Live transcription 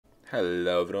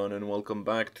Hello everyone and welcome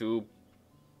back to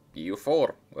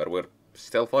EU4, where we're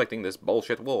still fighting this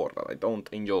bullshit war that I don't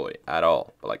enjoy at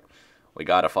all. But like, we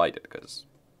gotta fight it, because,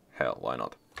 hell, why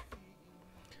not?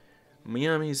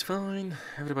 Miami's fine,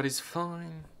 everybody's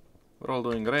fine, we're all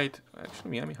doing great.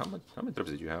 Actually, Miami, how many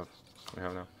trips did you have? We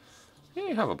have now? Yeah,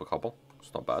 you have a couple.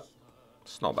 It's not bad.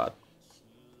 It's not bad.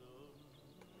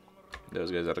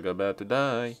 Those guys are about to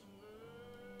die.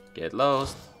 Get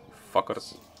lost, you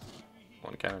fuckers.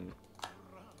 One cannon.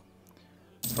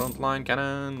 Frontline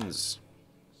cannons.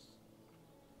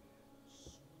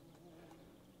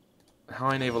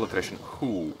 High naval attrition.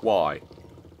 Who? Why?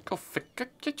 Go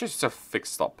get yourself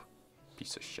fixed up.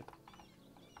 Piece of shit.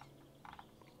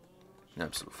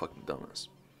 Absolute fucking dumbass.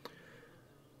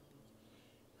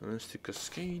 Let's take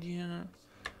Cascadia.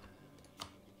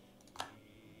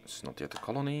 It's not yet a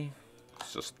colony. It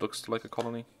just looks like a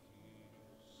colony.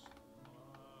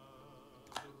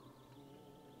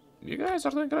 You guys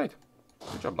are doing great.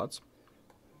 Good job, lads.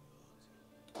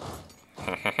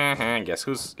 Guess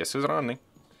who's running?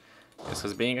 Guess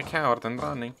who's being a coward and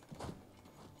running?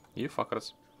 You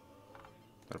fuckers.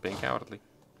 They're being cowardly.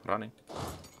 Running.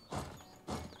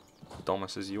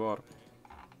 Dumbass as you are.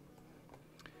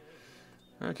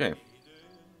 Okay.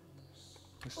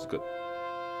 This is good.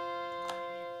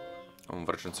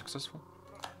 Conversion successful.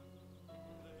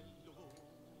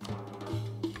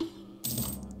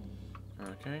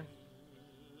 Okay.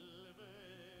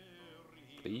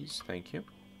 Please, thank you.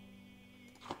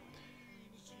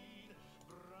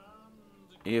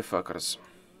 You fuckers.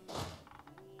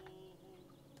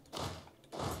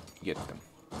 Get them.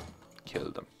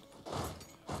 Kill them.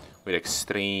 With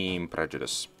extreme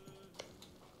prejudice.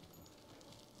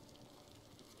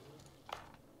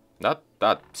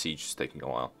 That siege is taking a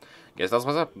while. Guess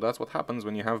that's what happens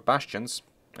when you have bastions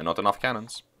and not enough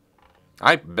cannons.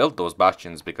 I built those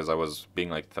bastions because I was being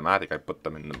like thematic. I put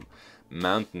them in the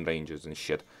mountain ranges and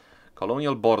shit.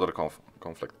 Colonial border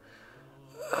conflict.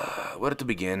 Where to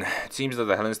begin? It seems that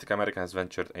the Hellenistic America has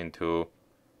ventured into...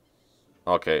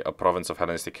 Okay, a province of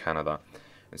Hellenistic Canada.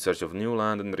 In search of new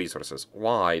land and resources.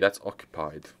 Why? That's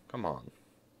occupied. Come on.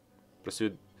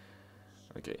 Pursued...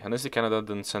 Okay, Hellenistic Canada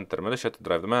then sent their militia to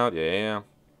drive them out. Yeah.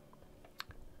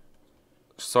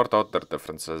 Sort out their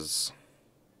differences.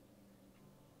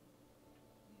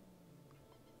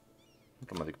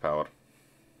 Diplomatic power.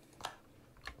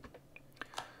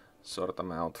 Sort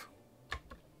them out.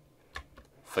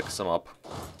 Fix them up.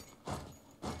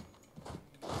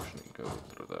 Shouldn't go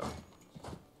through there.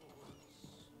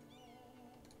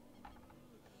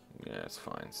 Yeah, it's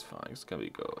fine, it's fine. It's gonna be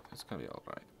good. It's gonna be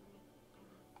alright.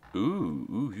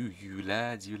 Ooh, you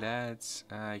lads.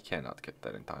 I cannot get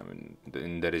that in time,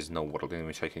 and there is no world in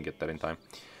which I can get that in time.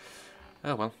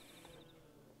 Oh well.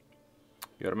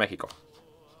 You're Mexico.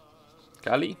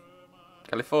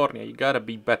 California, you gotta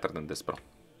be better than this, bro.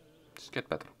 Just get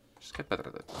better. Just get better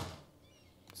at it.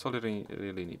 That's all you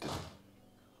really need to do.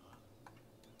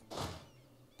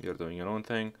 You're doing your own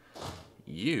thing.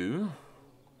 You...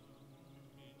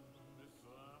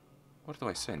 Where do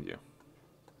I send you?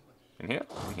 In here?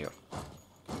 In here.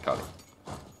 In Cali.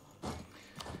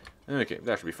 Okay,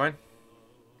 that should be fine.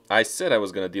 I said I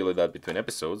was gonna deal with that between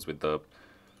episodes with the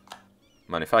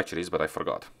manufactories, but I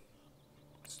forgot.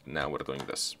 So now we're doing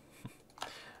this.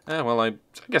 Well, I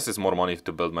guess it's more money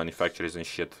to build manufactories and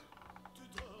shit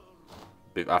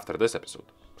after this episode,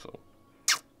 so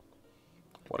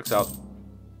works out.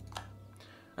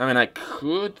 I mean, I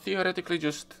could theoretically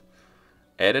just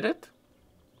edit it,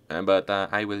 but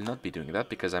I will not be doing that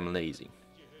because I'm lazy.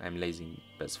 I'm lazy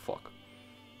as fuck.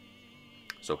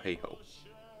 So hey ho.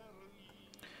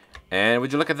 And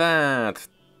would you look at that?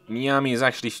 Miami is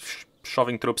actually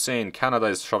shoving troops in. Canada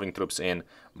is shoving troops in.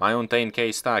 My own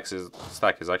 10k stack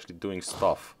is actually doing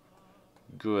stuff.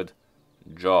 Good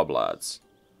job, lads.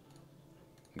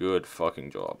 Good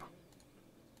fucking job.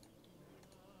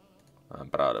 I'm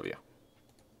proud of you.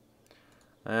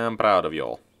 I'm proud of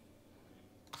y'all.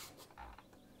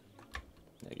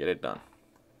 Yeah, get it done.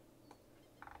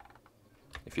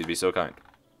 If you'd be so kind.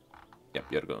 Yep,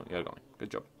 you're going.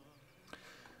 Good job.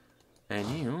 And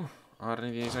you are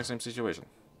in the exact same situation.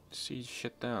 Siege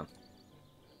shit down.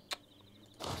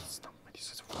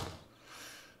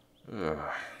 Ugh.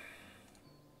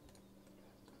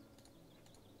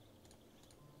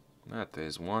 That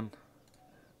is one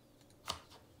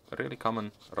really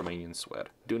common Romanian swear.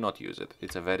 Do not use it.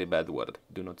 It's a very bad word.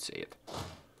 Do not say it.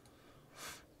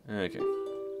 Okay.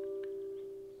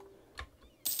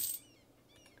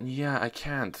 Yeah, I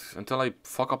can't. Until I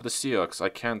fuck up the Sioux, I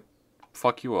can't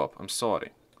fuck you up. I'm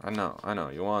sorry. I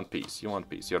know. You want peace.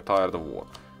 You're tired of war.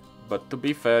 But to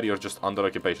be fair, you're just under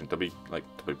occupation. To be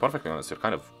perfectly honest, you're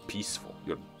kind of peaceful.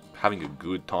 You're having a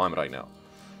good time right now.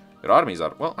 Your armies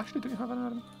are... Well, actually, do you have an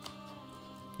army?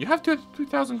 You have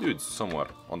 2,000 dudes somewhere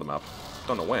on the map.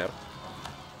 Don't know where.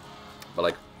 But,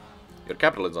 like, your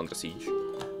capital is under siege.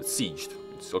 It's sieged.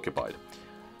 It's occupied.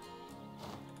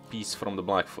 Peace from the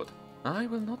Blackfoot. I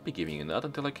will not be giving you that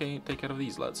until I can take care of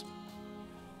these lads.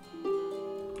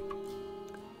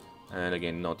 And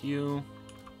again, not you.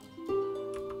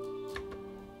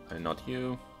 And not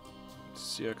you.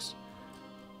 6.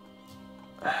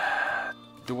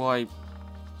 Do I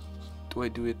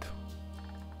do it?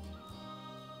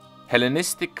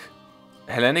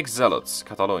 Hellenic Zealots,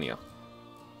 Catalonia.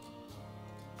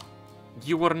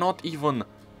 You were not even...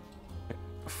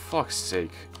 Fuck's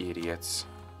sake, idiots.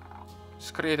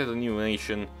 Just created a new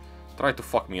nation, tried to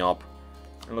fuck me up,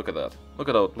 and look at that. Look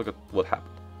at what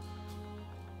happened.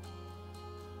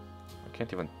 I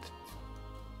can't even...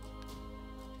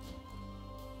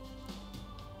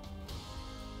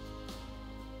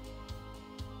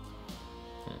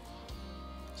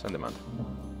 Send demand.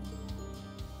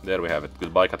 There we have it.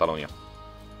 Goodbye, Catalonia.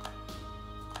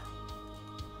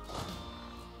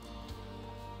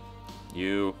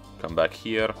 You come back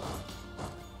here.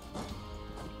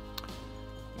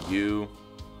 You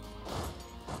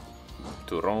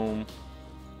to Rome,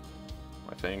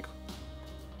 I think.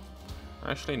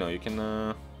 Actually, no. You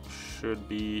can should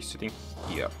be sitting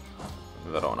here,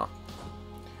 Verona.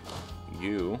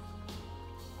 You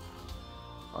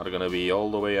are gonna be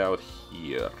all the way out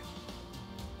here.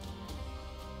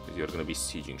 Because you're gonna be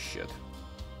sieging shit.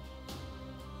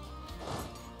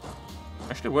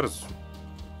 Actually, where's...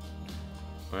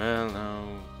 Well, no...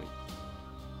 Wait.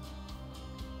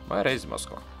 Where is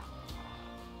Moscow?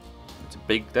 It's a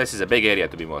big... This is a big area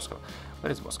to be Moscow.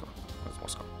 Where is Moscow? Where's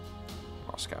Moscow?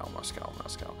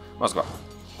 Moscow.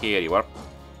 Here you are.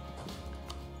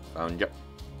 Found you.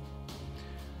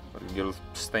 You'll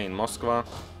stay in Moscow.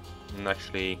 And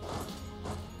actually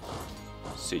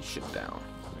siege shit down.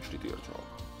 Actually do your job.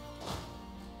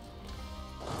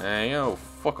 Hey, yo,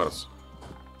 fuckers.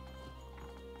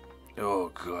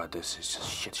 Oh god, this is a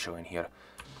shit show in here.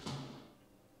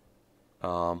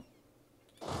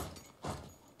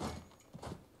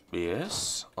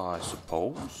 Yes, I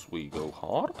suppose we go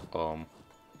hard.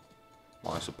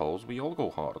 I suppose we all go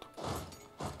hard.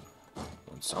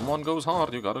 When someone goes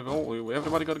hard, you gotta go.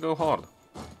 Everybody gotta go hard.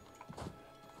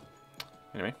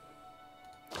 Anyway.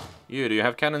 You, do you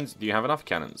have cannons? Do you have enough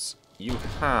cannons? You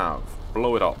have.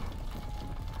 Blow it up.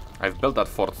 I've built that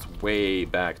fort way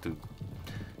back to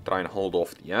try and hold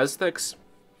off the Aztecs.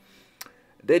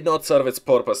 Did not serve its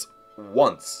purpose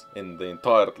once in the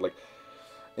entire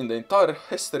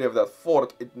history of that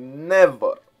fort. It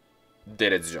never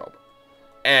did its job.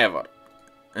 Ever.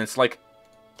 And it's like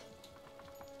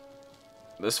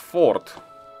this fort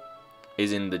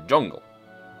is in the jungle.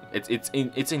 It's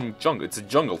in jungle. It's a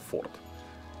jungle fort,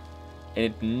 and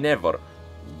it never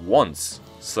once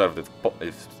served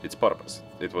its purpose.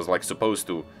 It was like supposed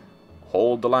to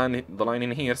hold the line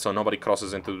in here, so nobody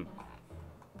crosses into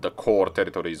the core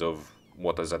territories of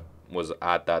what was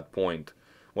at that point.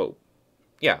 Well,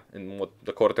 yeah, in what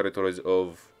the core territories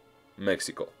of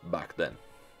Mexico back then.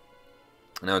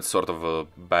 Now it's sort of a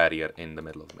barrier in the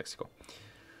middle of Mexico.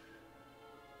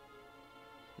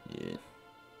 Yeah.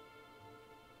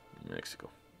 Mexico.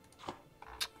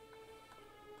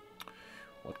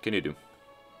 What can you do?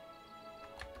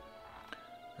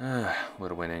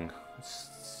 We're winning.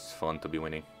 It's fun to be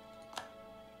winning.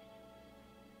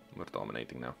 We're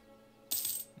dominating now.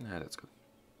 That's good.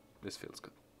 This feels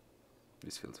good.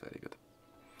 This feels very good.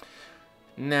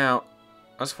 Now,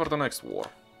 as for the next war.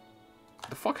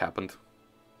 The fuck happened?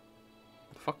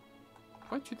 The fuck?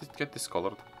 Why'd you get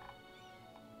discolored?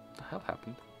 What the hell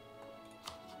happened?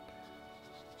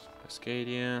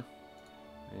 Cascadia.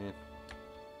 Yeah.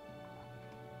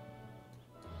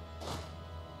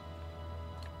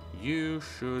 You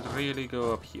should really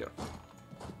go up here.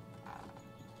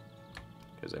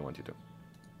 Because I want you to.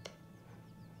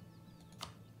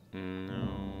 No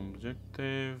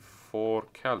objective for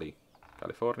Cali.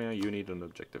 California, you need an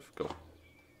objective. Go.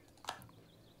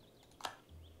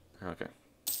 Okay.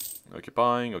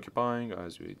 Occupying,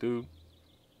 as we do.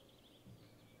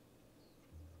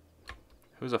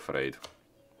 Who's afraid?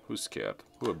 Who's scared?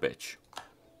 Who a bitch?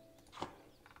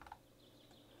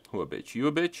 Who a bitch? You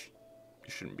a bitch? You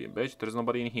shouldn't be a bitch. There's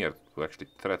nobody in here to actually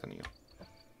threaten you.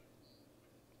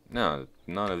 No,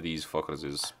 none of these fuckers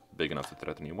is big enough to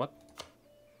threaten you. What?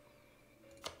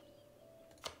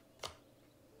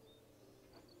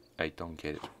 I don't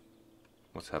get it.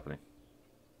 What's happening?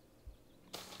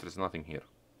 There's nothing here.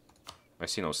 I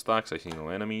see no stacks, I see no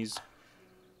enemies.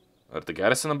 Are the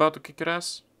garrison about to kick your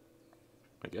ass?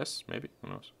 I guess, maybe, who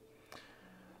knows.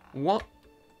 What?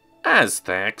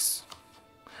 Aztecs?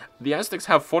 The Aztecs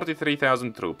have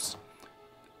 43,000 troops.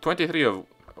 23 of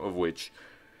which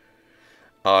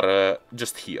are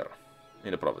just here,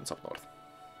 in the province up north.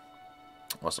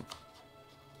 Awesome.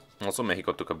 Also,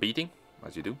 Mexico took a beating,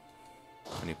 as you do,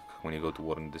 when you go to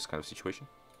war in this kind of situation.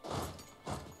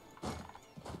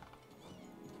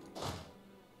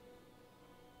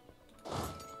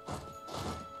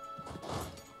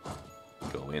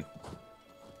 Go in.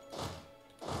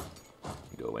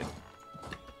 Go in.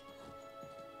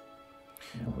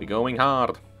 We're going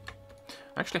hard.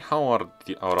 Actually, how are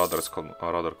our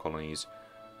other colonies?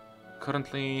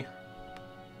 Currently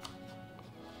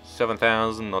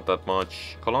 7,000, not that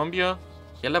much. Colombia,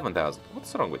 11,000.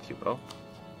 What's wrong with you, bro?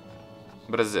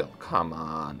 Brazil, come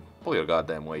on, pull your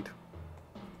goddamn weight.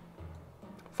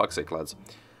 Fuck's sake, lads.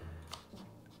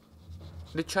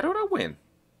 Did Charura win?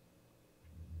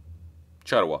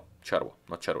 Charwa,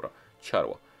 not Charura.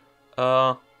 Charwa.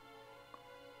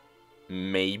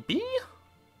 Maybe?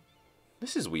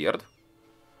 This is weird.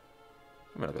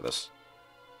 Let me look at this.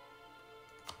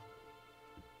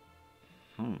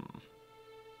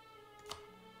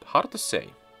 Hard to say.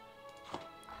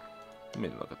 Let me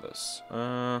look at this.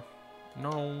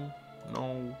 No.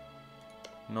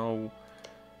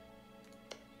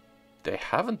 They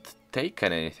haven't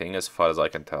taken anything as far as I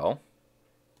can tell.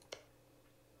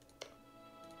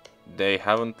 They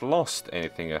haven't lost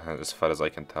anything as far as I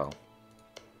can tell.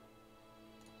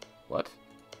 What?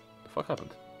 The fuck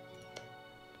happened?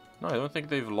 No, I don't think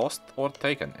they've lost or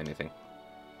taken anything.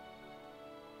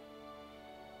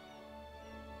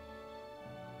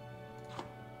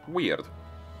 Weird.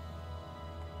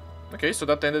 Okay, so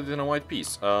that ended in a white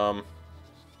piece.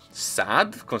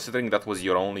 Sad, considering that was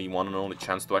your one and only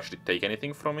chance to actually take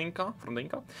anything from the Inca.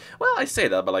 Well, I say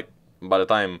that, but like by the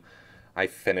time I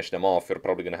finish them off, you're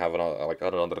probably gonna have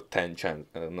another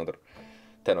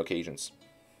 10 occasions.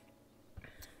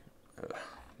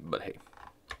 But hey,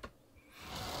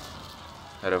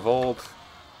 a revolt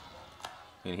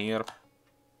in here.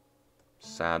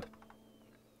 Sad.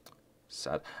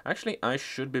 Actually, I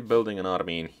should be building an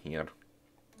army in here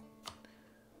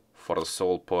for the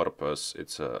sole purpose.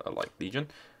 It's a light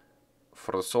legion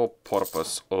for the sole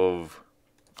purpose of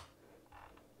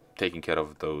taking care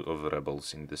of the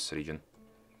rebels in this region,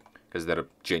 because they're a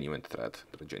genuine threat.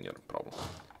 They're a genuine problem.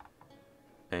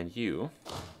 And you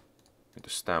need to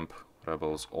stamp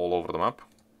rebels all over the map.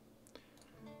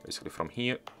 Basically from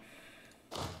here.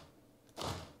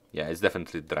 Yeah, it's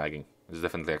definitely dragging. It's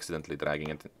definitely accidentally dragging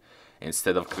it.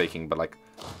 Instead of clicking, but like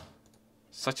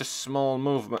such a small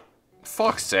movement.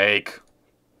 Fuck's sake!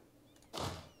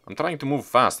 I'm trying to move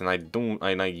fast, and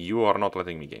you are not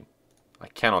letting me game. I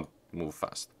cannot move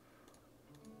fast.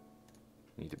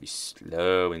 Need to be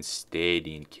slow and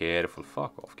steady and careful.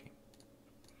 Fuck off, game.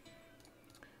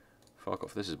 Fuck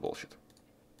off. This is bullshit.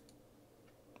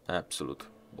 Absolute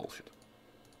bullshit.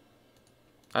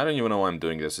 I don't even know why I'm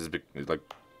doing this. It's like.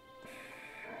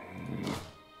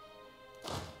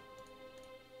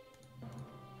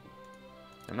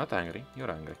 I'm not angry.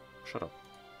 You're angry. Shut up.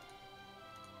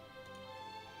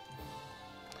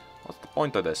 What's the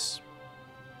point of this?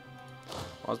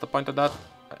 What's the point of that?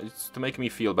 It's to make me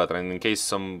feel better, and in case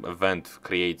some event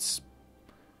creates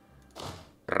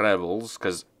rebels,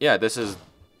 because, yeah, this is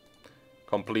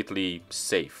completely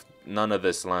safe. None of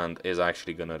this land is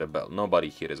actually gonna rebel. Nobody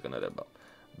here is gonna rebel.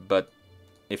 But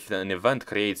if an event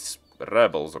creates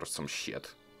rebels or some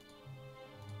shit,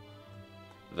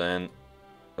 then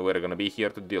we're gonna be here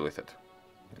to deal with it,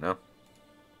 you know?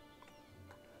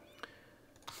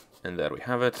 And there we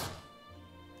have it.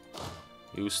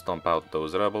 You stomp out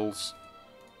those rebels.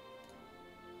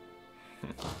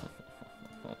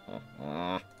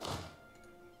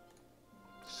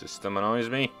 System annoys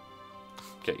me.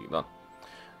 Okay, done.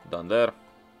 Done there.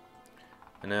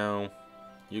 And now,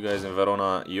 you guys in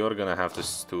Verona, you're gonna have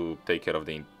to take care of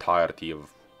the entirety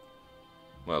of,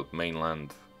 well,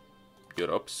 mainland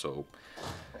Europe, so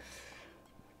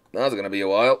that's gonna be a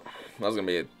while. That's gonna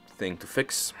be a thing to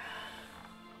fix.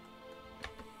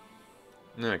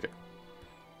 Okay.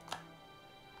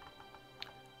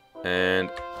 And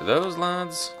those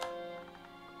lads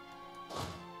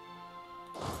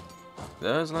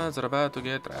are about to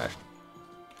get trashed.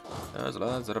 Those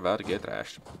lads are about to get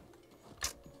trashed.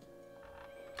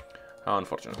 How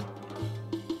unfortunate.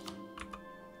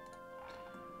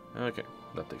 Okay,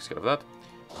 that takes care of that.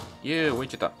 You,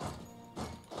 Wichita.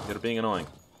 You're being annoying.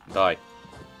 Die.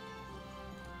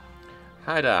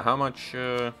 Hi there, how much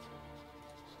do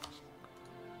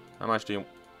you...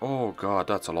 Oh god,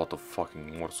 that's a lot of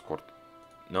fucking Morse code.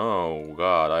 No,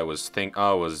 god,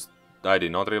 I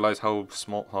did not realize how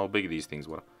big these things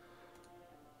were.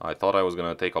 I thought I was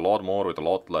gonna take a lot more with a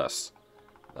lot less.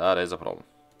 That is a problem.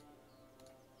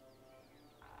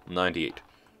 98.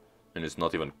 And it's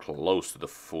not even close to the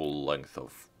full length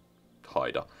of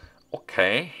Haida.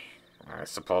 Okay. I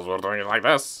suppose we're doing it like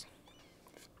this.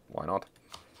 Why not?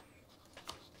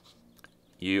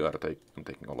 I'm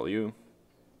taking all of you.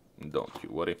 Don't you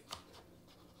worry.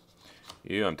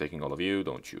 I'm taking all of you.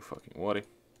 Don't you fucking worry.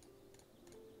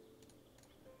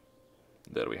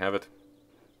 There we have it.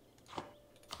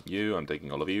 I'm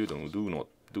taking all of you. Do not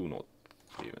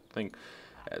even think.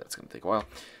 That's gonna take a while.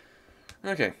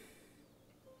 Okay.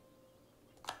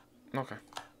 Okay.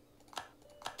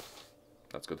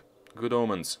 That's good. Good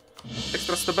omens.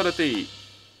 Extra stability.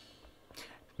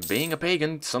 Being a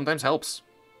pagan sometimes helps.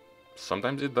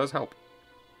 Sometimes it does help.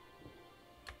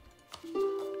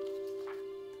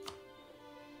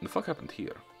 The fuck happened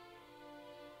here?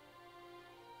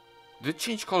 Did it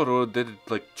change color or did it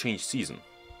like change season?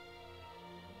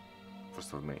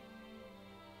 1st of May.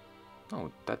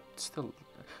 No, that's still...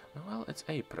 Well, it's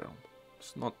April.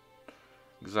 It's not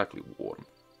exactly warm.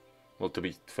 Well, to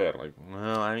be fair, like,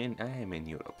 well, I mean, I am in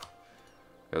Europe.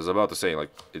 I was about to say,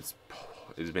 like, it's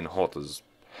been hot as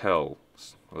hell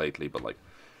lately, but like,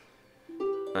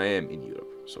 I am in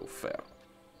Europe, so fair.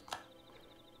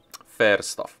 Fair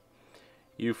stuff.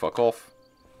 You fuck off.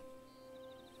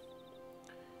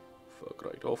 Fuck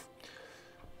right off.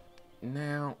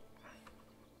 Now,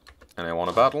 and I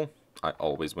want a battle. I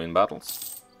always win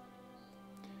battles.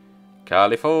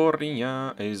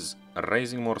 California is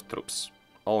raising more troops.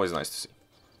 Always nice to see.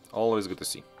 Always good to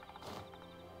see.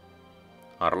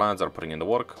 Our lads are putting in the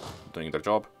work, doing their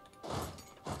job.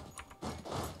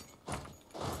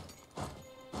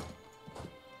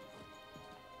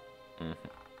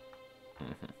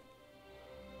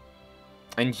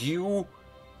 And you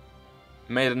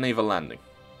made a naval landing.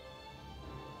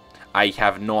 I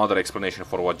have no other explanation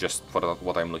for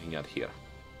what I'm looking at here.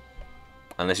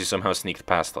 Unless you somehow sneaked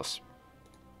past us.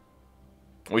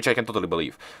 Which I can totally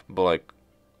believe. But like,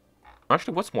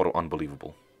 actually, what's more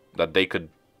unbelievable? That they could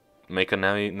make a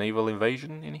naval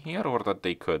invasion in here, or that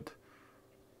they could...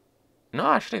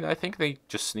 No, actually, I think they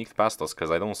just sneaked past us,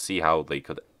 because I don't see how they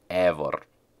could ever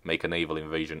make a naval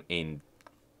invasion in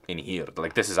here.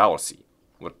 Like, this is our sea.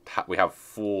 We have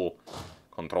full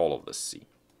control of this sea.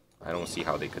 I don't see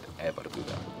how they could ever do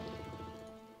that.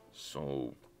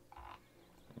 So...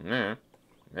 yeah,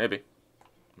 maybe.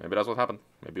 Maybe that's what happened.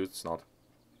 Maybe it's not.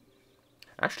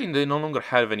 Actually, they no longer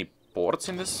have any ports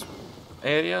in this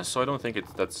area, so I don't think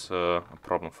that's a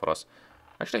problem for us.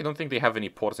 Actually, I don't think they have any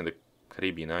ports in the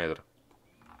Caribbean either.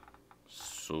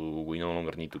 So we no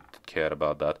longer need to care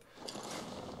about that.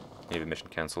 Navy mission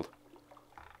cancelled.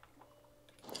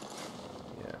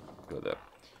 Yeah, go there.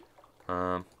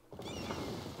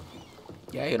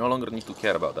 Yeah, you no longer need to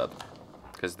care about that.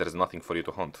 Because there's nothing for you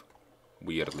to hunt.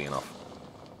 Weirdly enough.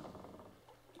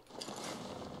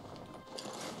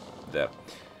 There.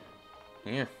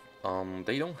 Yeah.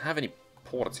 They don't have any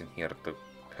ports in here. The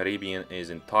Caribbean is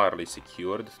entirely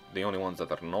secured. The only ones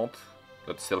that are not,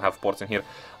 that still have ports in here,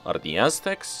 are the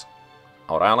Aztecs,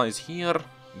 our allies here,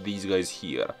 these guys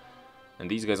here. And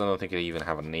these guys, I don't think they even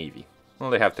have a navy. Well,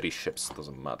 they have 3 ships,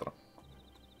 doesn't matter.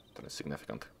 That is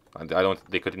significant. And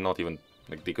they could not even,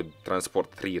 like, they could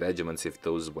transport 3 regiments if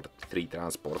those were 3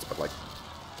 transports, but like,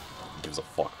 who gives a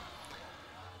fuck.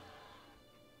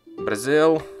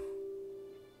 Brazil.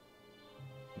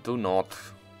 Do not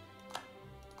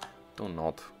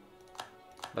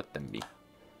let them be.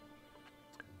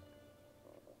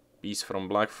 Peace from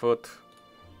Blackfoot.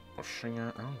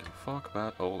 Oshinga. I don't give a fuck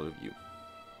about all of you.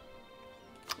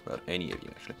 About any of you,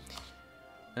 actually.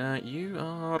 You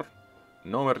are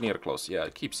nowhere near close. Yeah,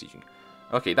 keep sieging.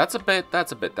 Okay, that's a bit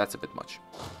much. That's a bit much.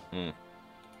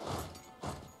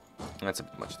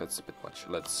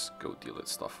 Let's go deal with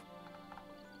stuff.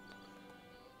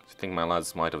 I think my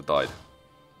lads might have died.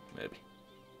 Maybe.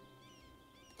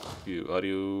 Are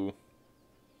you...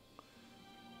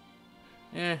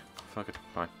 Yeah, fuck it,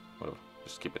 fine, whatever.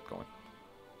 Just keep it going.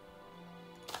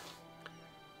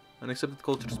 Unaccepted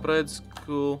culture spreads,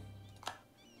 cool.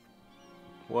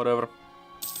 Whatever.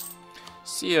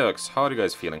 Sioux, how are you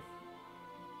guys feeling?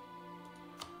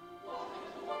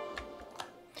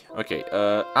 Okay,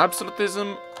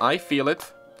 absolutism, I feel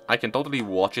it. I can totally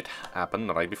watch it happen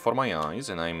right before my eyes,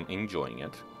 and I'm enjoying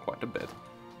it quite a bit.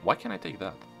 Why can't I take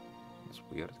that? That's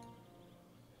weird.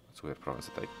 That's a weird province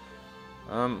to take.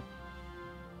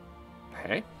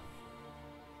 Hey.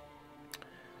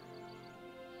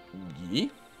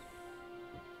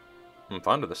 I'm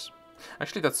fine with this.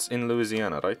 Actually, that's in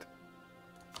Louisiana, right?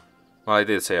 Well, I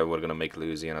did say we're gonna make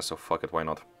Louisiana, so fuck it, why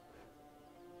not?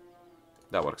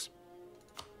 That works.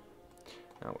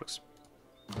 That works.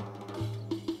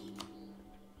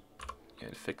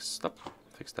 And fix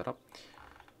that up.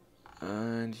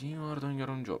 And you are doing your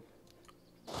own job.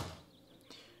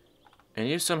 And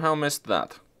you somehow missed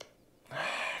that.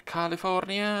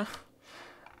 California,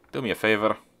 do me a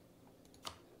favor.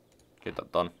 Get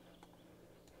that done.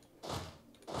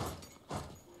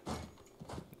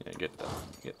 Yeah, get that.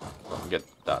 Get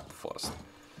that first.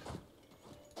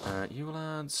 You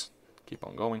lads, keep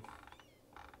on going.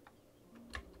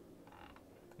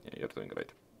 Yeah, you're doing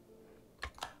great.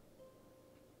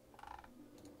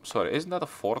 Sorry, isn't that a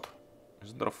fort?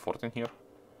 Isn't there a fort in here?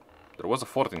 There was a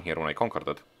fort in here when I conquered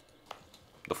it.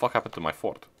 The fuck happened to my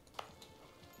fort?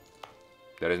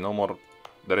 There is no more...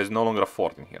 There is no longer a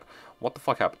fort in here. What the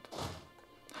fuck happened?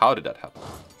 How did that happen?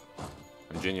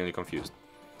 I'm genuinely confused.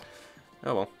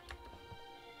 Oh well.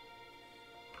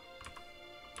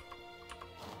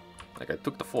 Like, I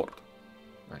took the fort.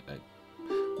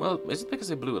 Well, is it because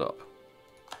they blew it up?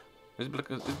 Is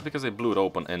it because they blew it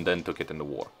open and then took it in the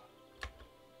war?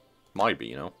 Might be,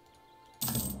 you know.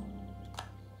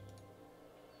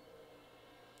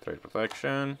 Trade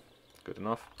protection. Good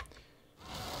enough.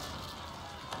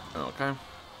 Okay.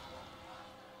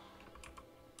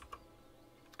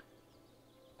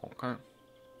 Okay.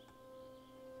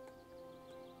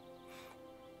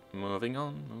 Moving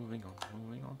on.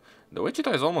 The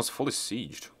Wichita is almost fully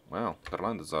sieged. Wow, their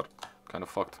landers are kind of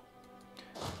fucked.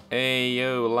 Hey,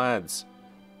 yo, lads.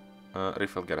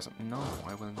 Refill garrison. No,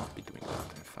 I will not be doing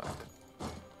that, in fact.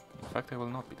 In fact, I will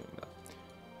not be doing that.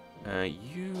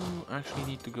 You actually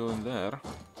need to go in there.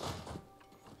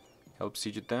 Help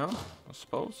siege it down, I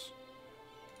suppose.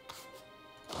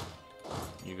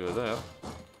 You go there.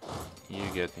 You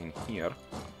get in here.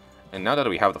 And now that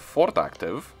we have the fort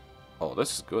active... Oh,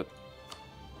 this is good.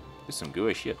 This is some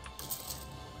gooey shit.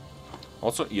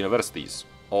 Also, universities.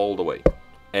 All the way.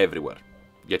 Everywhere.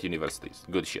 Get universities.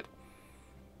 Good shit.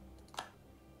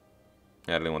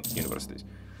 I really want universities.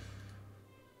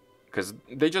 Because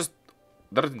they just...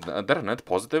 They're net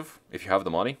positive if you have the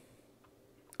money.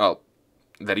 Oh,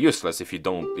 they're useless if you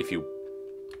don't...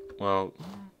 Well,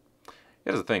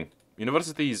 here's the thing.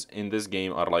 Universities in this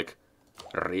game are like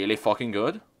really fucking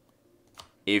good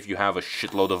if you have a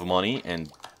shitload of money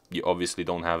and you obviously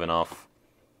don't have enough.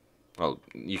 Well,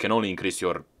 you can only increase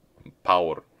your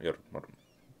power, your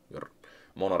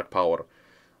monarch power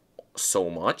so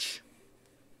much,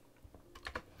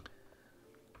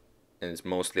 and it's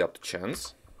mostly up to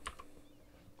chance.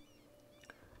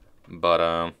 But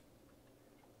oh,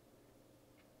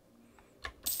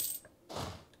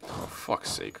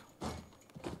 fuck's sake.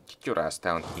 Get your ass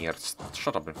down here.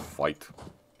 Shut up and fight.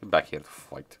 Get back here to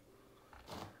fight.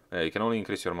 You can only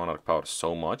increase your monarch power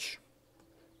so much.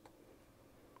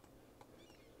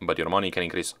 But your money can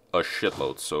increase a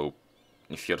shitload. So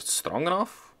if you're strong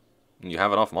enough, and you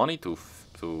have enough money to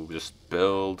just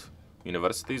build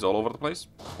universities all over the place,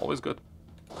 always good.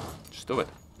 Just do it.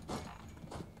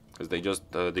 Because they just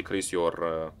decrease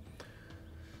your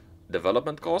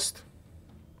development cost.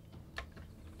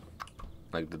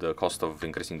 Like the cost of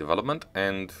increasing development,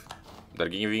 and they're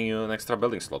giving you an extra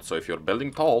building slot. So if you're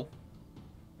building tall,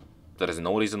 there is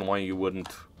no reason why you wouldn't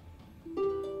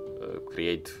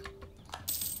create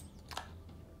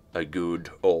a good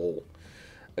old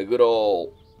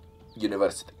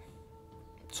university.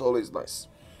 It's always nice.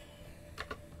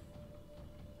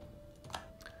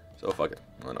 So fuck it,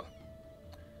 why not?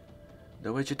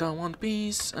 The Wichita want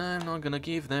peace. I'm not gonna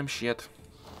give them shit.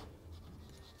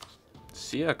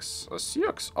 CX,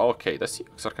 CX. Okay, the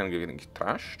CX are kind of getting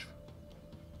trashed.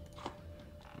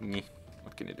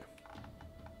 What can you do?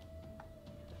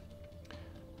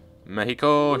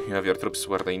 Mexico, you have your troops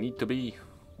where they need to be.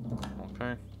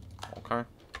 Okay, okay.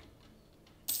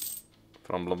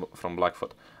 From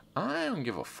Blackfoot. I don't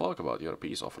give a fuck about your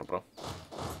peace offer, bro.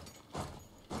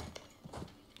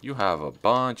 You have a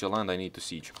bunch of land I need to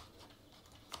siege.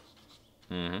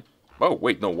 Oh,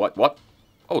 wait, no, what?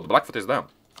 Oh, the Blackfoot is down.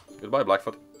 Goodbye,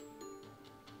 Blackfoot.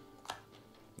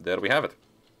 There we have it.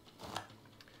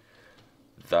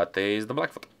 That is the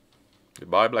Blackfoot.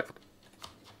 Goodbye, Blackfoot.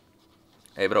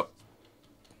 Hey, bro.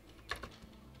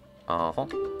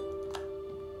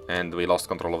 And we lost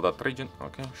control of that region.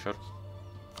 Okay, sure.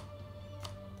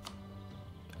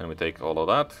 And we take all of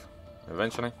that.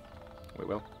 Eventually. We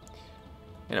will.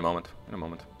 In a moment.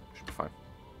 Should be fine.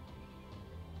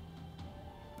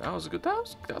 That was a good.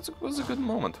 That was a good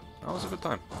moment. That was a good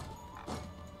time.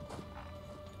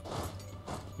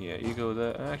 Yeah, you go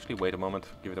there. Actually, wait a moment.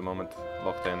 Give it a moment.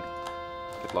 Locked in.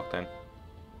 Get locked in.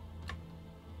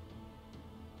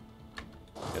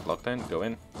 Get locked in, go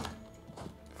in.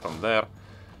 From there,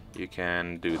 you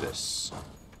can do this.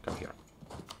 Come here.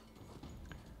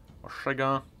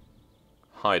 Oshega.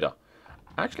 Haida.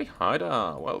 Actually,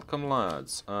 Haida, welcome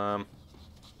lads. I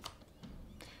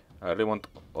really want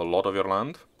a lot of your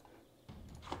land.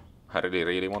 I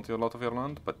really want a lot of your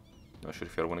land, but not sure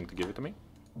if you're willing to give it to me.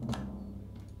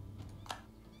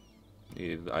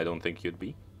 I don't think you'd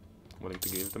be willing to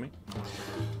give it to me.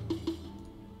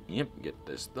 Yep, get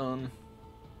this done.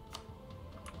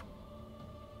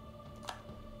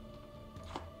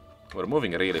 We're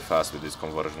moving really fast with these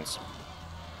conversions.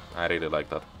 I really like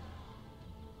that.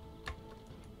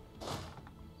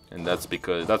 And that's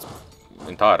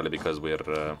entirely because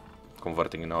we're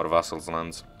converting in our vassals'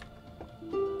 lands.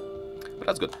 But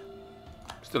that's good.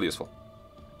 Still useful.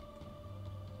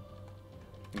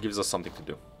 It gives us something to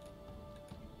do.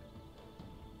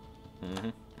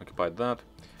 Occupied that.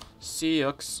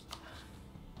 Sioux.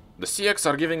 The Sioux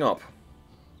are giving up.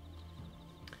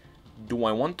 Do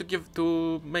I want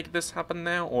to make this happen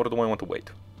now, or do I want to wait?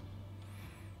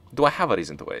 Do I have a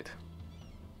reason to wait?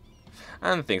 I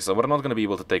don't think so. We're not going to be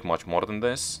able to take much more than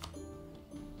this.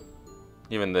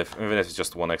 Even if it's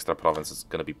just one extra province, it's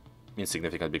going to be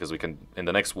insignificant because we can, in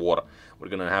the next war, we're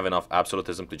going to have enough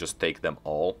absolutism to just take them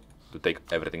all, to take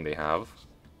everything they have.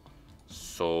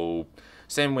 So,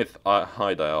 same with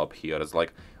Haida up here. It's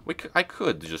like I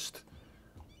could just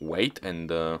wait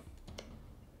and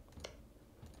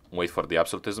wait for the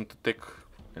absolutism to tick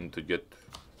and to get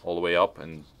all the way up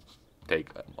and take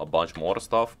a bunch more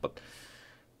stuff, but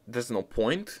there's no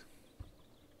point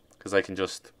because I can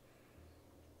just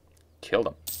kill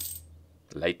them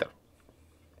later.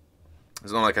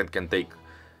 It's not like I can take.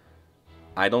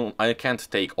 I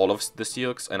can't take all of the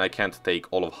Sioux and I can't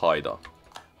take all of Haida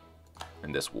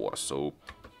in this war, so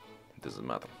it doesn't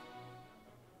matter.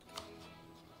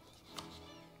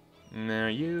 No,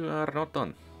 you are not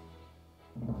done.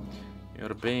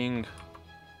 You're being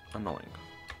annoying.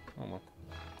 Oh well.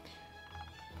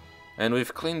 And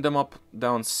we've cleaned them up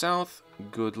down south.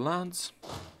 Good lads.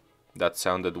 That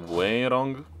sounded way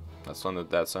wrong. That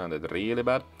sounded really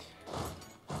bad.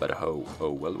 But oh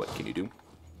well, what can you do?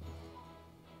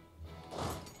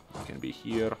 You can be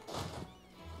here.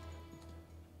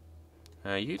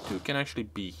 You two can actually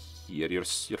be here. You're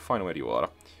fine where you are.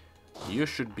 You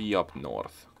should be up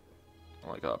north,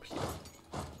 like up here,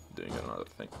 doing another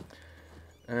thing.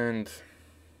 And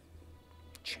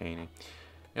Cheney,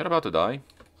 you're about to die.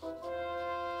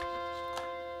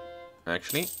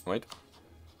 Actually, wait.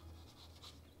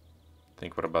 I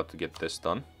think we're about to get this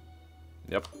done.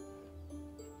 Yep.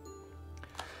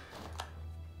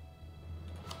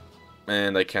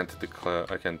 And I can't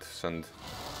send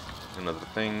another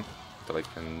thing until I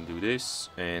can do this.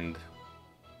 And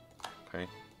okay,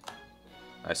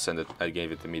 I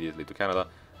gave it immediately to Canada.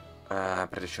 I'm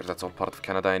pretty sure that's all part of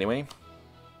Canada anyway.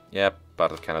 Yeah,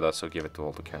 part of Canada, so give it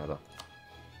all to Canada.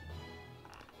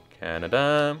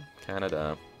 Canada,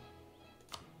 Canada.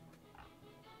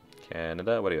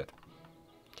 Canada, where are you at?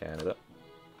 Canada.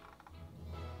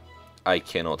 I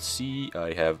cannot see.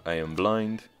 I am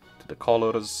blind to the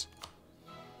colors.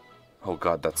 Oh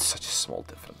god, that's such a small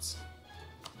difference.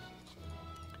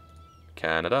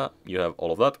 Canada, you have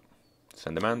all of that.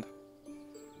 Send demand.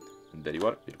 And there you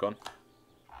are, you're gone.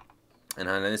 And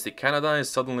Hellenistic Canada is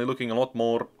suddenly looking a lot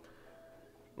more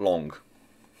long.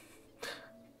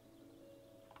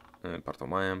 Part of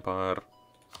my empire.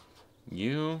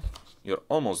 You're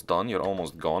almost done, you're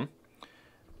almost gone.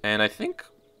 And I think,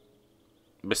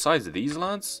 besides these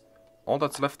lads, all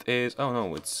that's left is... Oh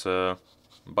no, it's a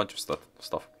bunch of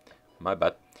stuff. My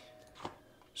bad.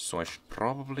 So I should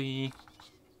probably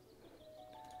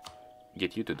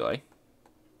get you to die.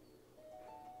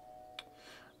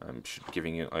 I should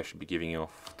be giving you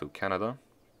off to Canada,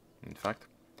 in fact.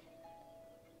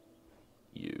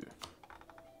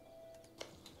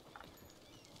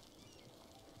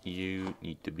 You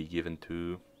need to be given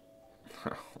to...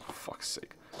 Oh, for fuck's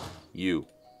sake. You.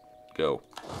 Go.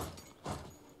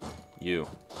 You.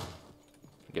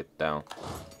 Get down.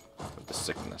 With the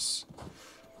sickness.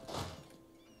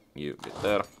 You. Get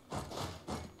there.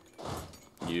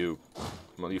 You.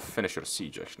 Well, you finish your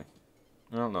siege, actually.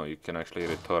 Well, no, you can actually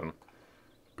return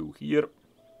to here.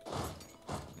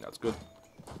 That's good.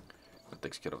 That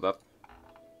takes care of that.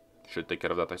 Should take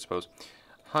care of that, I suppose.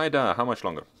 Haida, how much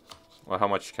longer? Well, how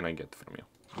much can I get from you?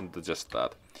 Just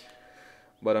that.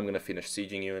 But I'm gonna finish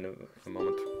sieging you in a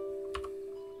moment.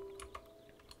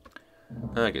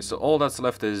 Okay, so all that's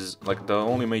left is, like, the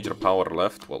only major power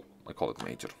left, well, I call it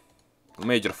major. The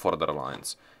major for the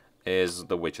alliance is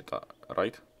the Wichita,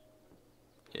 right?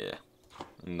 Yeah.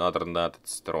 And other than that,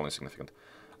 they're all insignificant.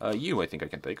 You, I think I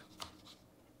can take.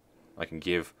 I can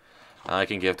give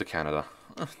to Canada.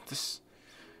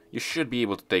 You should be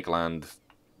able to take land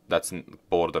that's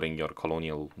bordering your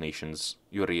colonial nations.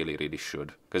 You really, really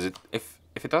should. Because if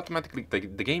it automatically,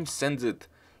 the game sends it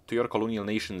to your colonial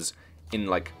nations in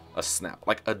like a snap,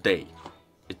 like a day.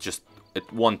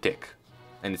 It one tick,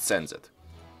 and it sends it.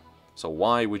 So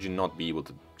why would you not be able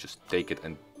to just take it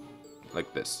and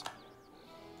like this?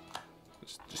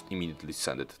 Just immediately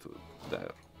send it to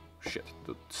their shit,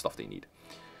 the stuff they need.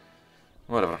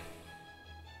 Whatever.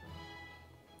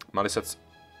 Malisets.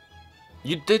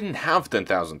 You didn't have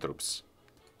 10,000 troops.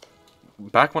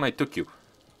 Back when I took you.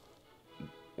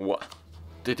 What?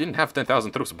 They didn't have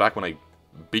 10,000 troops back when I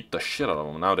beat the shit out of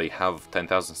them. Now they have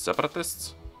 10,000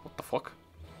 separatists? What the fuck?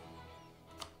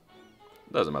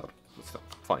 Doesn't matter. It's still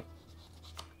funny.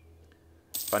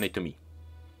 Funny to me.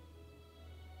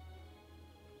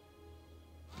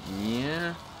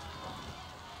 Yeah.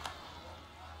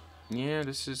 Yeah,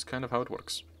 this is kind of how it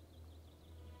works.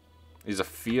 He's a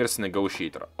fierce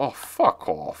negotiator. Oh, fuck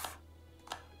off.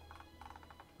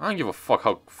 I don't give a fuck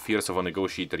how fierce of a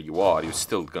negotiator you are. You're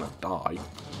still gonna die.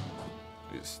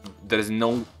 There is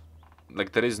no...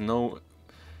 Like, there is no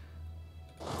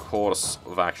course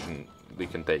of action we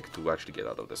can take to actually get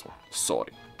out of this one.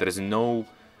 Sorry. There is no...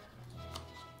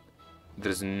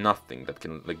 There is nothing that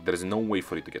can... Like, there is no way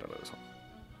for you to get out of this one.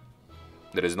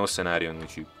 There is no scenario in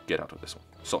which you get out of this one.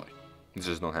 Sorry. It's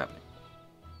just not happening.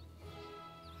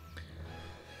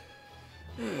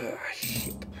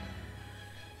 Shit.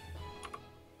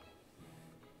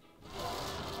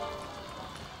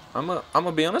 I'm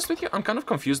gonna be honest with you. I'm kind of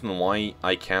confused on why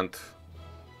I can't.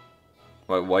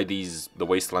 Why the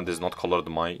wasteland is not colored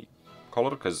my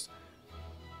color? Because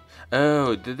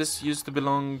oh, did this used to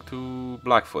belong to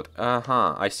Blackfoot?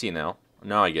 I see now.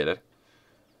 Now I get it.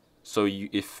 So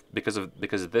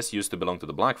because this used to belong to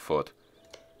the Blackfoot,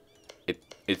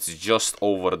 it's just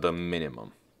over the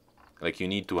minimum. Like you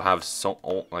need to have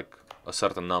like a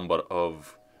certain number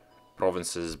of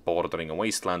provinces bordering a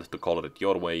wasteland to color it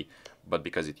your way. But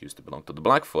because it used to belong to the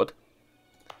Blackfoot,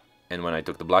 and when I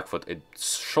took the Blackfoot, it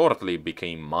shortly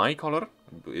became my color.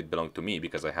 It belonged to me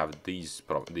because I have these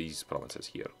provinces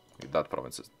here, that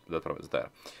province there.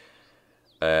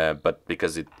 But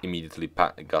because it immediately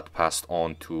got passed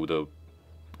on to the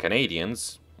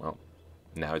Canadians, well,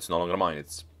 now it's no longer mine.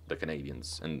 It's the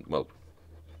Canadians, and well,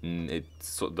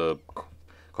 so the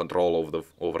control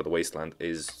over the wasteland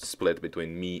is split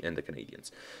between me and the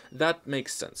Canadians. That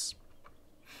makes sense.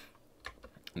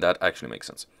 That actually makes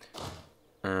sense.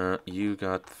 You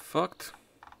got fucked.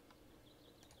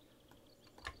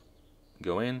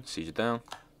 Go in, siege it down.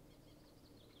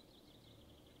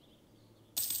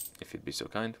 If you'd be so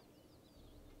kind.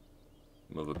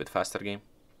 Move a bit faster, game.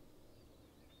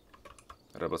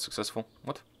 Rebel successful.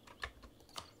 What?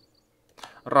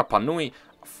 Rapa Nui.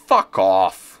 Fuck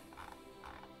off!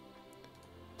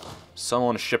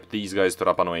 Someone ship these guys to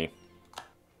Rapa Nui.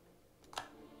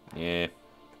 Yeah,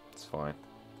 it's fine.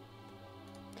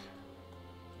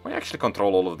 We actually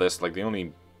control all of this, like the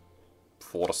only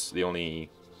force,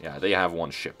 yeah, they have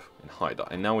one ship in Haida,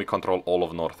 and now we control all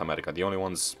of North America. The only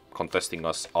ones contesting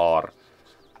us are,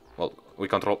 well, we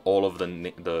control all of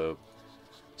the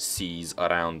seas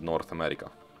around North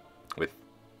America, with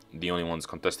the only ones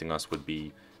contesting us would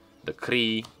be the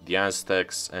Cree, the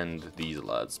Aztecs, and these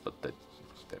lads, but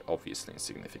they're obviously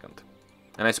insignificant.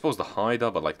 And I suppose the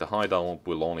Haida, but like the Haida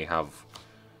will only have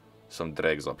some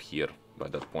dregs up here. By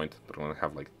that point, they're gonna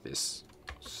have like this.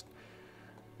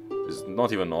 It's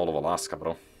not even all of Alaska,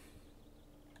 bro.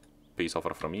 Peace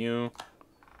offer from you.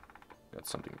 Got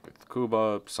something with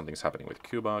Cuba. Something's happening with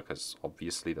Cuba, because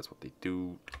obviously that's what they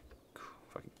do.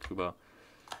 Fucking Cuba.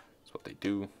 That's what they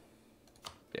do.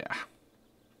 Yeah.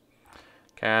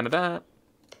 Canada.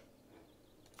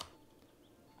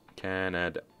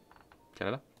 Canada.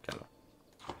 Canada? Canada.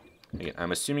 Again,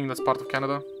 I'm assuming that's part of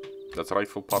Canada. That's a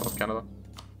rightful part of Canada.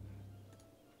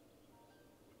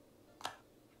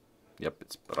 Yep,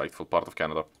 it's a rightful part of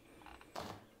Canada.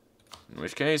 In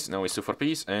which case, now we sue for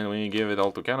peace, and we give it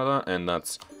all to Canada, and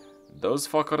that's those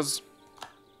fuckers.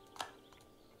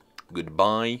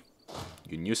 Goodbye,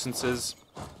 you nuisances.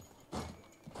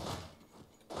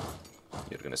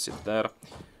 You're gonna sit there.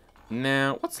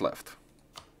 Now, what's left?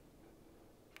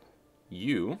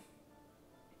 You.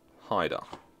 Haida.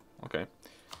 Okay.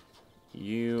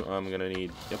 You, I'm gonna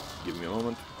need... Yep, give me a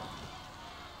moment.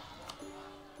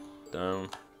 Down.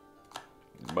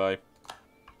 Goodbye.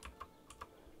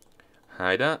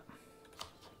 Haida.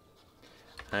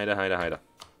 Haida, Haida, Haida.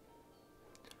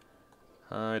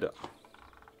 Haida.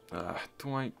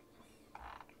 Do I...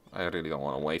 I really don't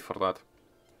want to wait for that.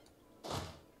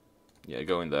 Yeah,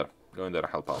 go in there. Go in there,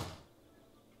 help out.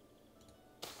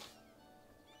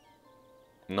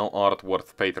 No art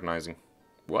worth patronizing.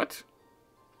 What?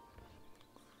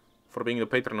 For being the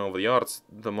patron of the arts,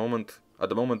 at the moment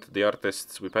the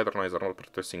artists we patronize are not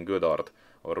producing good art.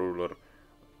 Our ruler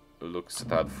looks a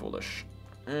tad foolish.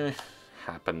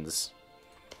 Happens.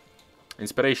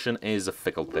 Inspiration is a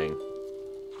fickle thing.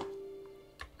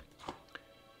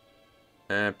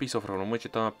 Peace offer from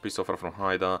Wichita, peace offer from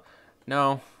Haida.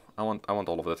 No, I want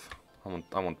all of it.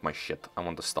 I want my shit. I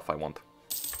want the stuff I want.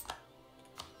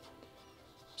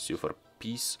 Sue for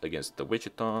peace against the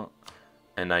Wichita,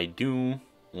 and I do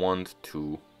want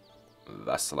to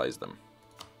vassalize them.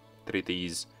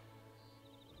 Treaties.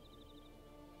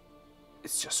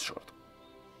 It's just short.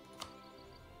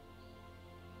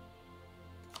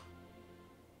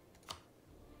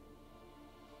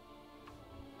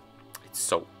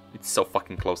 It's so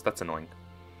fucking close. That's annoying.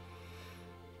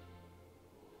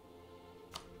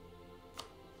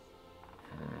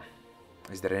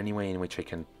 Is there any way in which I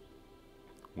can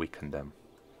weaken them?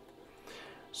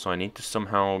 So I need to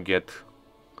somehow get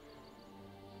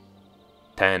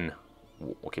 10.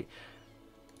 Okay.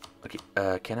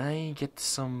 Okay. Can I get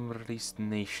some released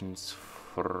nations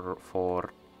for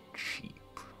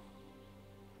cheap?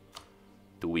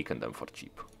 To weaken them for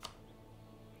cheap.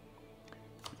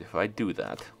 If I do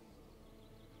that.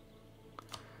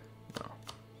 No.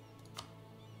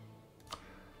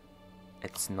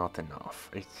 It's not enough.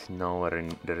 It's nowhere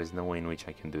in. There is no way in which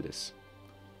I can do this.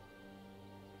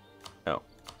 Oh.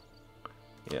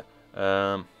 Yeah.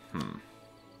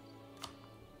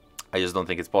 I just don't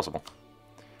think it's possible.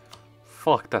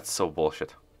 Fuck, that's so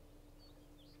bullshit.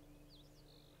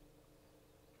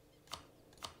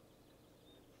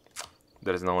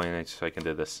 There is no way in which I can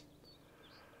do this.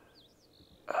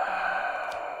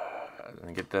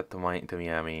 Get that to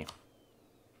Miami.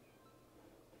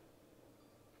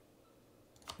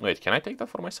 Wait, can I take that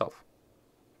for myself?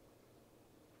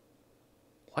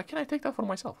 Why can I take that for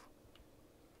myself?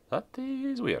 That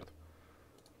is weird.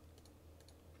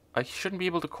 I shouldn't be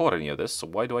able to core any of this, so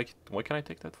why can I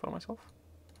take that for myself?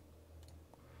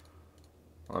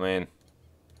 I mean...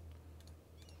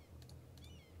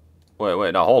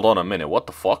 Wait, now hold on a minute, what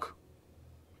the fuck?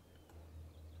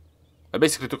 I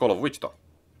basically took all of Wichita.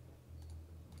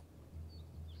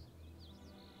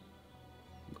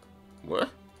 What?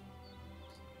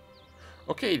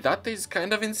 Okay, that is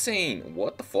kind of insane.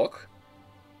 What the fuck?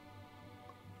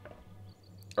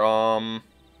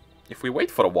 If we wait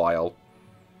for a while...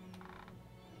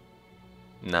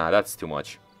 Nah, that's too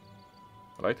much.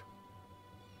 Right?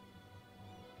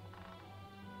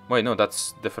 Wait, no,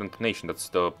 that's different nation.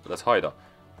 That's Haida.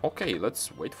 Okay,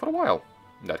 let's wait for a while.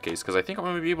 In that case, because I think I'm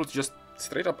gonna be able to just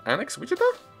straight up annex Wichita?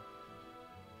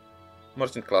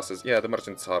 Merchant classes. Yeah, the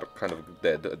merchants are kind of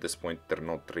dead at this point. They're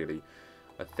not really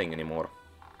a thing anymore.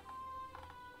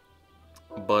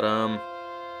 But,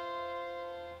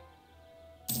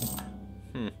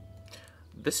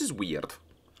 this is weird.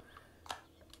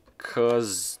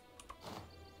 Because...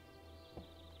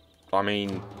 I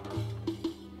mean...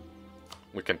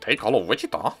 We can take all of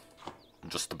Wichita.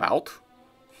 Just about.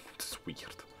 This is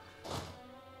weird.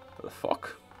 What the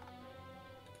fuck?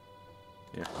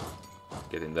 Yeah.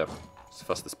 Get in there as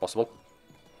fast as possible.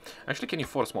 Actually, can you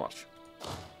force march?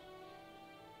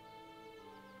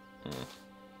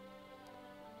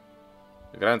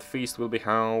 The grand feast will be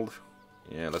held.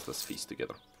 Yeah, let's feast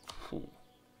together. Ooh.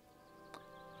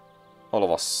 All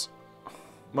of us.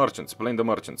 Merchants, blame the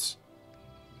merchants.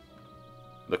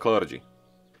 The clergy.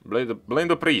 Blame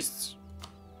the priests.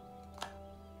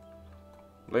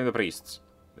 Blame the priests.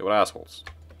 They were assholes.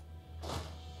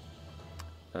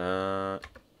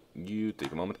 You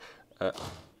take a moment.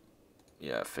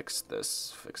 Yeah, fix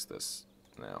this. Fix this.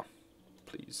 Now.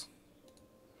 Please.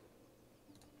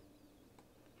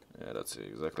 Yeah, that's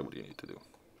exactly what you need to do.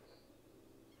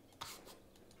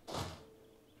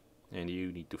 And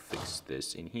you need to fix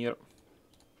this in here.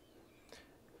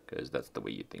 Because that's the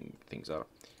way you think things are.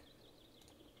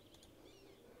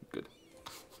 Good.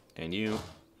 And you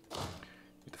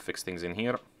need to fix things in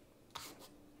here.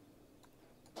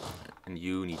 And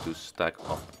you need to stack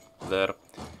up there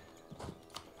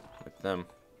with them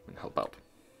and help out.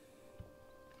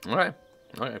 Alright.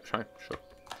 Alright, sure.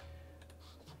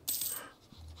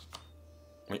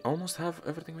 We almost have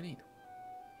everything we need.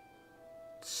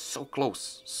 So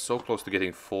close to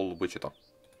getting full Wichita.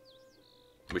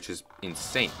 Which is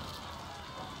insane.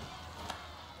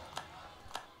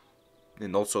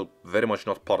 And also very much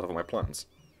not part of my plans.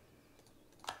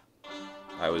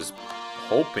 I was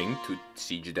hoping to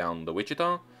siege down the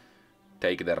Wichita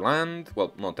take their land.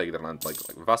 Well, not take their land, like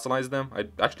vassalize them. I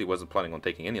actually wasn't planning on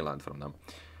taking any land from them.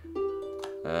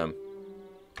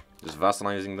 Just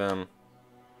vassalizing them.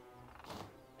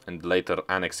 And later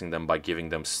annexing them by giving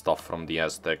them stuff from the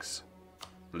Aztecs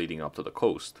leading up to the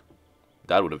coast.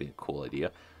 That would have been a cool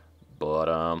idea. But,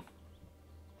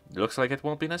 it looks like it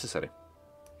won't be necessary.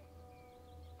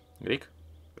 Greek?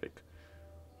 Greek.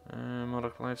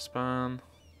 Monarch lifespan.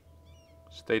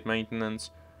 State maintenance.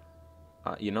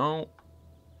 You know,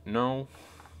 no.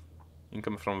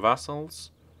 Income from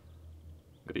vassals.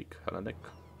 Greek, Hellenic.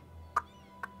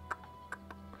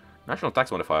 National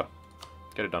tax modifier.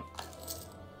 Get it done.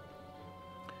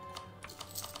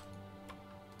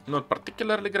 Not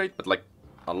particularly great, but like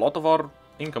a lot of our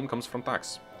income comes from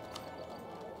tax.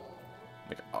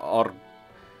 Like our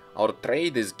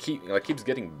trade is keeps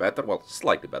getting better, well,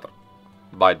 slightly better,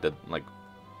 by the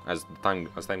as time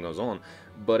goes on,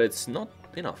 but it's not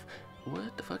enough.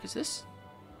 What the fuck is this?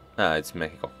 Ah, it's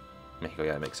Mexico. Mexico,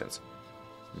 yeah, it makes sense.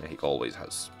 Mexico always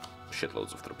has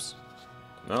shitloads of troops.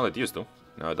 Well, it used to.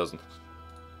 No, it doesn't.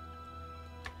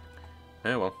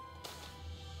 Yeah, well.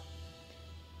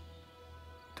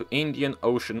 To Indian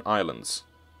Ocean Islands.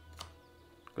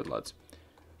 Good lads.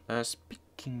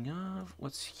 Speaking of,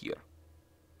 what's here?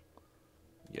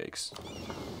 Yikes.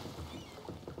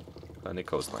 Any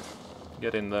coastline.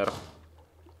 Get in there.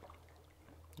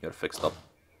 You're fixed up.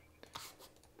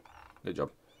 Good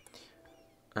job.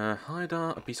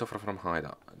 Haida, a peace offer from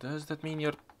Haida. Does that mean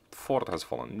your fort has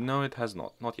fallen? No, it has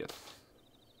not. Not yet.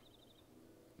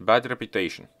 Bad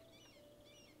reputation.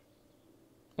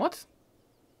 What?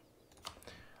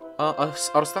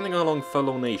 Are standing along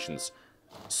fellow nations.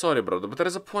 Sorry, brother, but there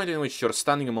is a point in which your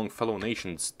standing among fellow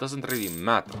nations doesn't really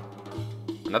matter.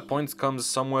 And that point comes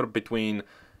somewhere between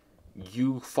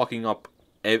you fucking up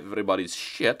everybody's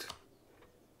shit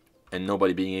and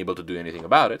nobody being able to do anything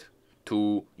about it,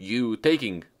 to you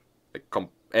taking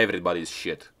everybody's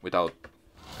shit without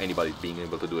anybody being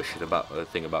able to do a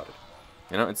thing about it.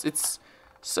 You know, it's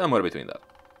somewhere between that.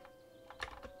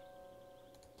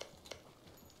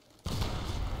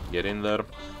 Get in there.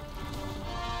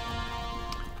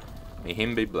 May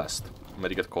him be blessed.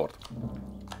 Medicat Court.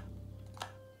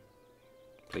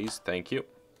 Please, thank you.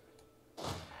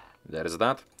 There's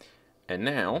that. And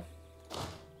now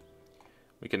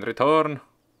we can return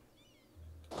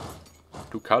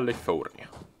to California.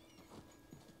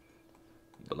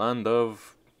 The land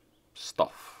of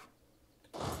stuff.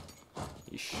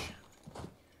 Ish.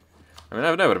 I mean,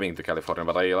 I've never been to California,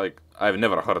 but I've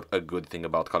never heard a good thing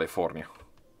about California.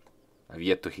 I've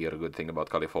yet to hear a good thing about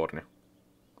California.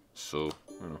 So,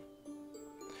 you know.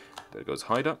 There goes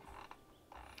Haida.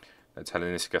 That's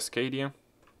Hellenistic Cascadia.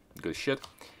 Good shit.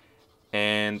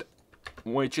 And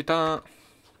Wichita.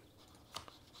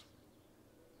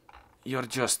 You're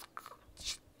just...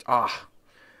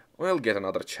 We'll get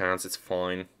another chance, it's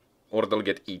fine. Or they'll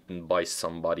get eaten by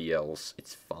somebody else,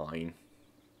 it's fine.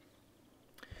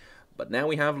 But now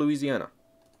we have Louisiana.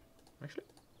 Actually,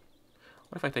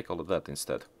 what if I take all of that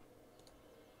instead?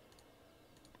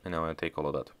 And now I take all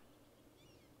of that.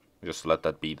 Just let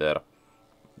that be there.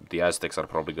 The Aztecs are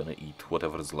probably gonna eat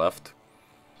whatever's left.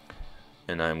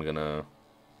 And I'm gonna...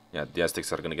 Yeah, the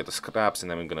Aztecs are gonna get the scraps,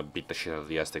 and then I'm gonna beat the shit out of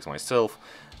the Aztecs myself.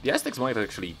 The Aztecs might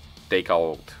actually take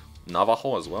out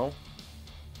Navajo as well.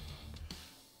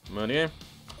 But yeah,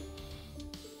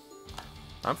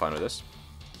 I'm fine with this.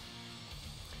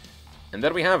 And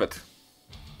there we have it.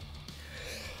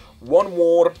 One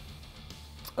war,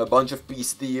 a bunch of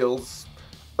peace deals,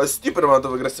 a stupid amount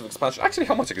of aggressive expansion. Actually,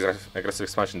 how much aggressive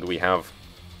expansion do we have?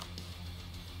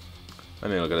 Let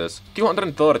me look at this.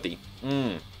 230.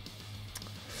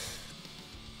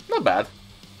 Not bad.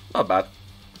 Not bad.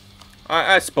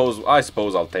 I suppose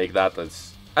I'll take that.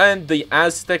 And the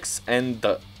Aztecs and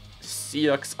the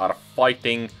Sioux are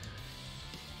fighting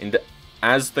in the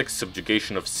Aztec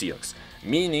subjugation of Sioux.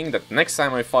 Meaning that next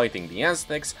time I'm fighting the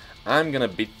Aztecs, I'm gonna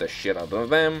beat the shit out of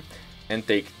them and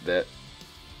take the...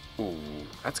 Ooh,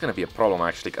 that's gonna be a problem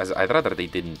actually, because I'd rather they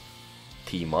didn't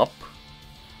team up.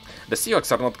 The Sioux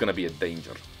are not gonna be a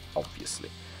danger, obviously.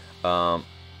 But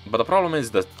the problem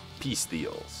is the peace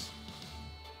deals.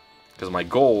 Because my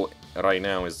goal right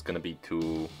now is gonna be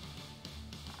to...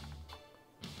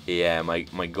 Yeah,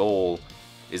 my goal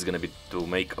is gonna be to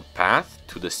make a path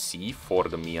to the sea for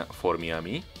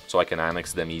Miami, so I can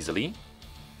annex them easily.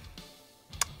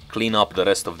 Clean up the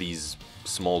rest of these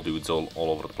small dudes all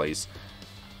over the place.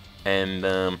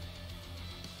 And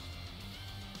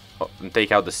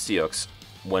take out the Sioux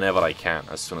whenever I can,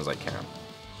 as soon as I can.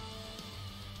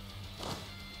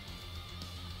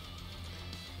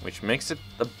 Which makes it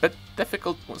a bit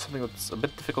difficult, something that's a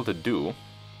bit difficult to do.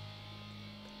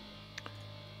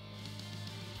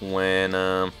 when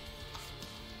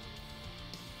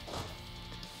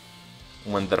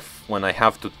I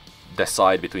have to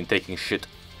decide between taking shit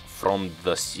from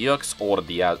the Sioux or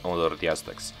the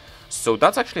Aztecs. So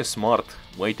that's actually a smart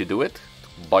way to do it.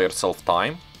 To buy yourself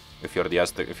time if you're the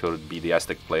Aztec, if you'd be the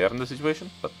Aztec player in this situation.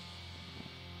 But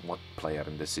what player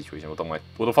in this situation? What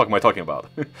the fuck am I talking about?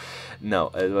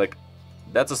 No, like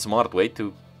that's a smart way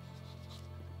to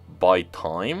buy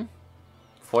time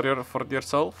for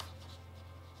yourself,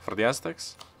 for the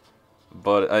Aztecs.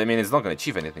 But I mean, it's not gonna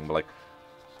achieve anything. But like,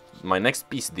 my next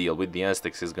peace deal with the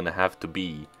Aztecs is gonna have to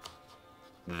be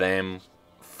them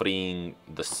freeing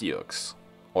the Sioux,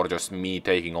 or just me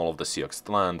taking all of the Sioux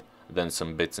land, then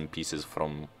some bits and pieces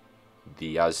from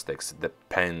the Aztecs.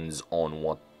 Depends on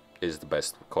what is the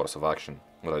best course of action,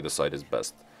 what I decide is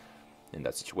best in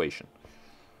that situation.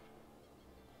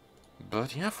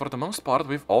 But yeah, for the most part,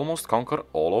 we've almost conquered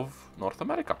all of North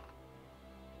America.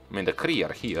 I mean, the Cree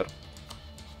are here.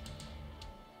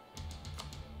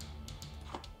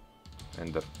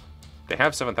 And they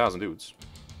have 7,000 dudes.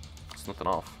 It's not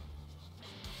enough.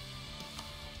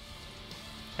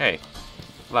 Hey,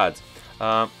 lads.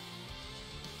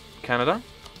 Canada.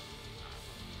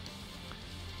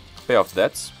 Pay off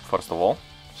debts, first of all.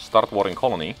 Start warring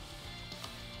colony.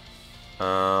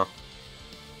 Yeah.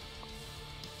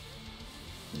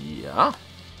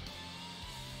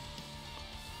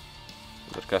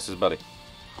 Cass's belly.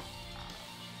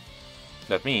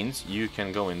 That means you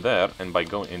can go in there, and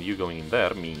you going in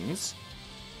there means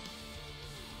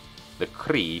the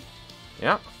Cree.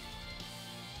 Yeah.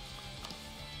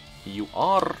 You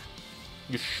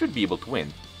should be able to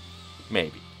win.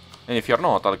 Maybe. And if you're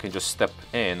not, I can just step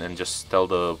in and just tell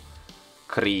the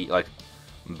Cree, like,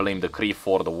 blame the Cree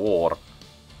for the war,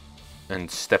 and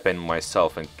step in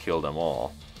myself and kill them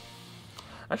all.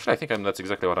 Actually, I think that's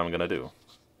exactly what I'm gonna do.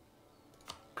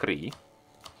 Cree.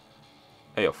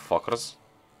 Hey, you fuckers.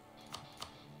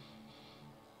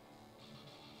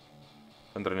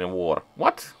 And they're in a war.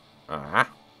 What?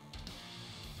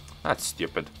 That's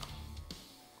stupid.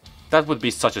 That would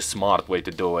be such a smart way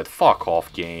to do it. Fuck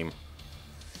off, game.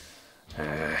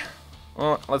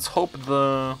 Well, let's hope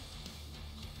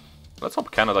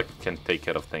Canada can take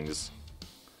care of things.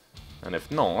 And if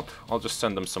not, I'll just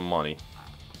send them some money.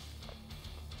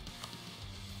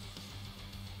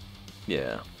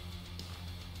 Yeah.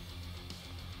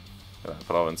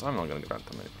 Province. I'm not gonna grant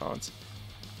them any province.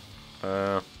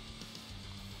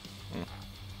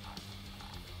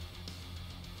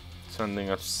 Sending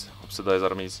us subsidized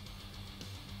armies.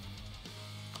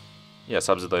 Yeah,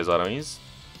 subsidized armies.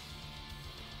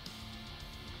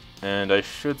 And I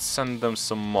should send them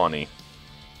some money.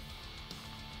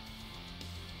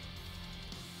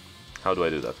 How do I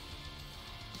do that?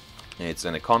 It's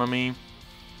an economy.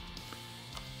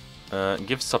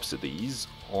 Give subsidies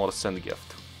or send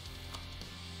gift.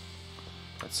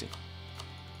 Let's see.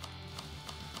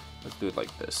 Let's do it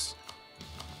like this.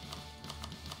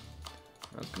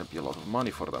 That's gonna be a lot of money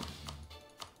for them.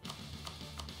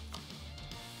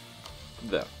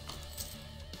 There.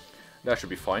 That should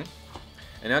be fine.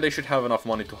 And now they should have enough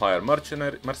money to hire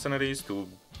mercenaries to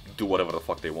do whatever the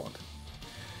fuck they want.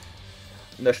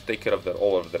 And that should take care of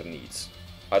all of their needs.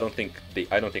 I don't think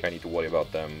I need to worry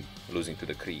about them losing to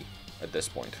the Cree at this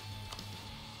point,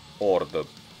 or the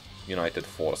united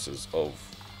forces of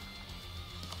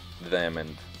them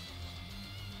and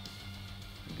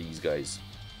these guys,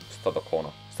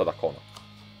 Stadacona,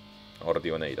 or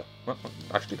the Oneida. Well,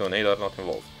 actually, the Oneida are not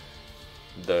involved.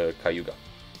 The Cayuga.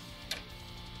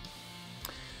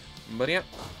 But yeah,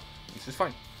 this is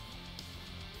fine.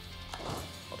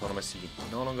 Autonomous sea,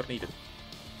 no longer needed.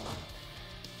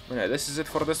 Yeah, this is it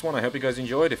for this one. I hope you guys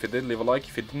enjoyed. If you did, leave a like.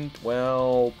 If you didn't,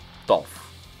 well,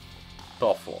 tough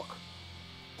luck.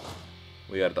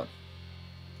 We are done.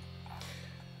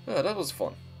 That was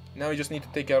fun. Now we just need to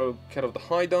take care of the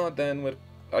hideout. Then we're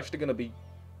actually gonna be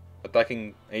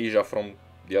attacking Asia from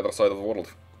the other side of the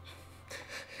world.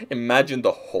 Imagine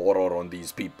the horror on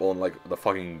these people, and like the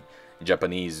fucking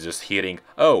Japanese just hearing,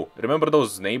 "Oh, remember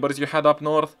those neighbors you had up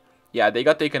north? Yeah, they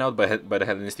got taken out by the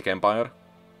Hellenistic Empire."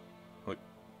 Like,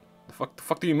 the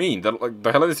fuck do you mean? They're like,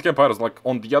 the Hellenistic Empire is like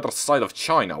on the other side of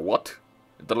China. What?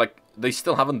 They're like, they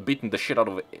still haven't beaten the shit out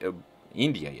of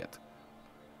India yet.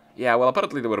 Yeah, well,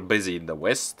 apparently they were busy in the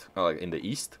west, in the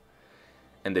east,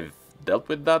 and they've dealt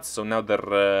with that. So now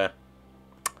they're,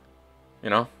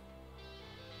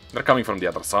 they're coming from the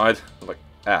other side. Like,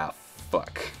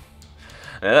 fuck.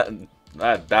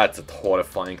 That's a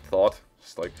horrifying thought.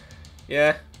 Just like,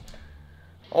 yeah,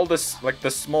 all this, like, the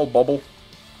small bubble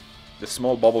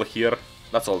here,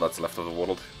 that's all that's left of the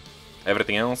world.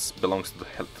 Everything else belongs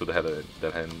to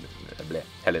the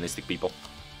Hellenistic people.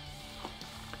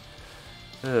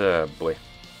 Boy.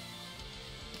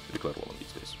 Should declare war on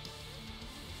these guys.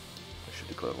 I should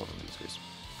declare war on these guys.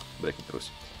 Breaking truce.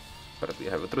 Apparently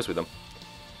I have a truce with them.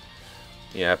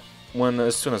 Yeah,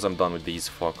 as soon as I'm done with these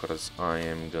fuckers, I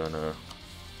am gonna...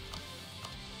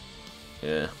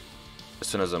 Yeah. As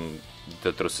soon as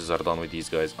the truces are done with these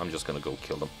guys, I'm just gonna go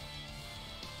kill them.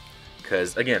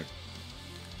 Because, again,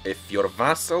 if your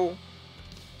vassal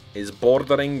is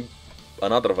bordering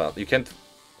another vassal, you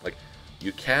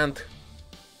can't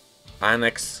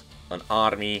annex an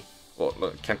army, or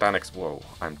can't annex, whoa,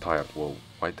 I'm tired, whoa,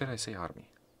 why did I say army?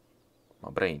 My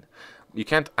brain. You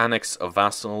can't annex a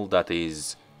vassal that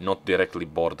is not directly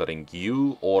bordering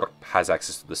you or has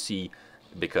access to the sea,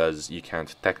 because you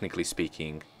can't, technically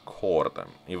speaking, core them,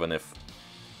 even if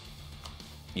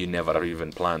you never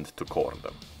even planned to core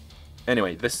them.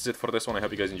 Anyway, this is it for this one. I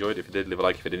hope you guys enjoyed. If you did, leave a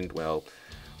like. If you didn't, well,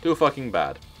 too fucking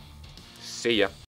bad. See ya.